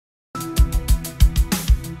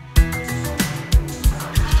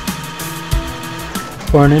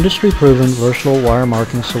For an industry-proven versatile wire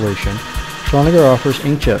marking solution, Schleuniger offers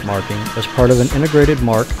inkjet marking as part of an integrated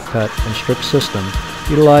mark, cut, and strip system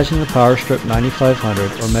utilizing the PowerStrip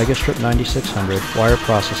 9500 or MegaStrip 9600 wire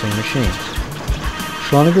processing machines.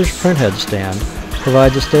 Schleuniger's printhead stand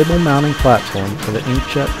provides a stable mounting platform for the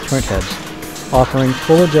inkjet printheads, offering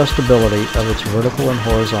full adjustability of its vertical and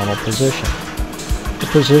horizontal position. The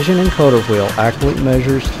precision encoder wheel accurately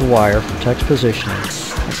measures the wire for text positioning,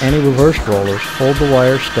 and anti-reverse rollers hold the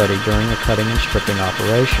wire steady during the cutting and stripping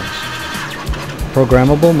operations.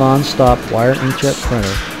 Programmable non-stop wire inkjet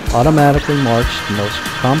printer automatically marks the most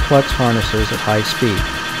complex harnesses at high speed.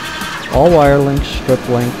 All wire lengths, strip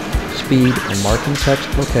length, speed, and marking text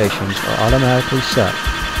locations are automatically set,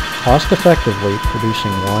 cost-effectively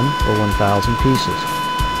producing 1 or 1,000 pieces.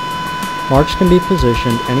 Marks can be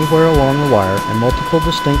positioned anywhere along the wire, and multiple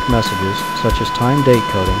distinct messages such as time date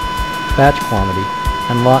coding, batch quantity,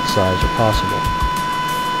 and lot size are possible.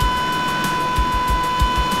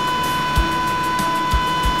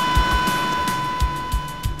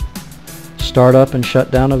 Startup and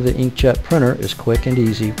shutdown of the inkjet printer is quick and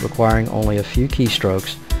easy, requiring only a few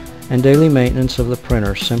keystrokes, and daily maintenance of the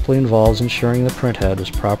printer simply involves ensuring the printhead is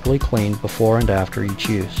properly cleaned before and after each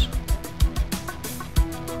use.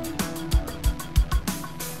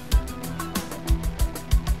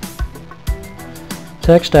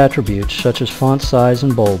 Text attributes such as font size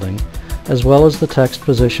and bolding, as well as the text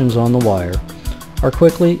positions on the wire, are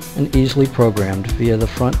quickly and easily programmed via the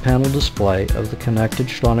front panel display of the connected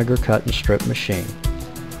Schleuniger cut and strip machine,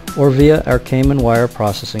 or via our Cayman wire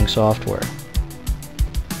processing software.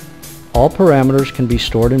 All parameters can be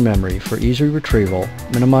stored in memory for easy retrieval,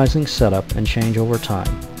 minimizing setup and changeover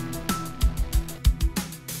time.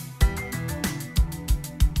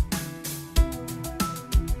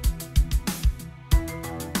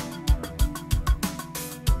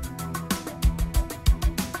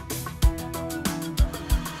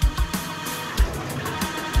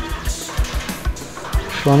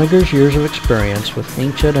 Schleuniger's years of experience with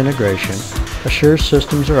inkjet integration assures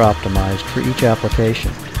systems are optimized for each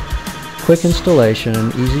application. Quick installation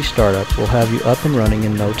and easy startup will have you up and running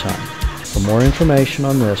in no time. For more information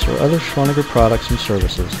on this or other Schleuniger products and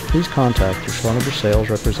services, please contact your Schleuniger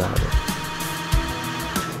sales representative.